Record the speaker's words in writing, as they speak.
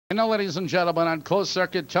And now, ladies and gentlemen, on closed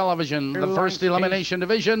circuit television, the first elimination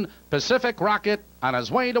division, Pacific Rocket, on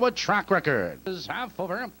his way to a track record. Is half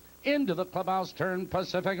over into the clubhouse turn.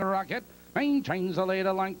 Pacific Rocket maintains a lead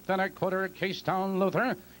a length and a quarter. Keystone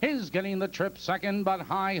Luther is getting the trip second, but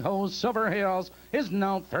High Ho Silver Hills is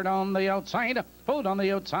now third on the outside. Food on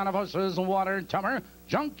the outside of horses, Water Tower.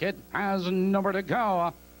 Junket has nowhere to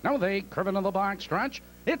go. Now they curve into the back stretch.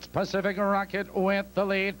 It's Pacific Rocket with the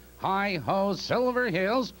lead. High Ho Silver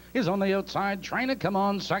Hills is on the outside, trying to come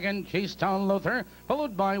on second. Keystone Luther,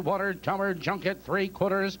 followed by Water Tower. Junket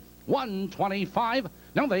 3/4, 125.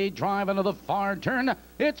 Now they drive into the far turn.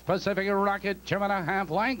 It's Pacific Rocket,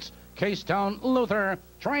 2.5 lengths. Keystone Luther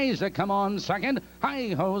tries to come on second. High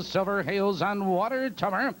Ho Silver Hills and Water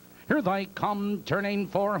Tower. Here they come, turning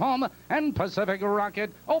for home, and Pacific Rocket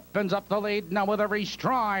opens up the lead now with every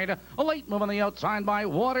stride. A late move on the outside by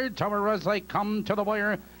Water Tower as they come to the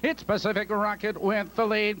wire. It's Pacific Rocket with the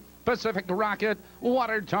lead. Pacific Rocket,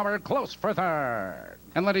 Water Tower close for third.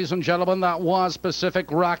 And ladies and gentlemen, that was Pacific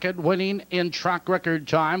Rocket winning in track record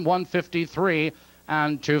time, 1:53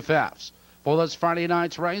 and 2/5. For this Friday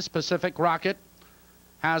night's race, Pacific Rocket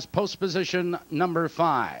has post position number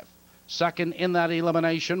 5. Second in that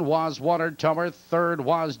elimination was Water Tower. Third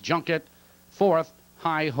was Junket. Fourth,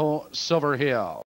 High Ho Silver Hill.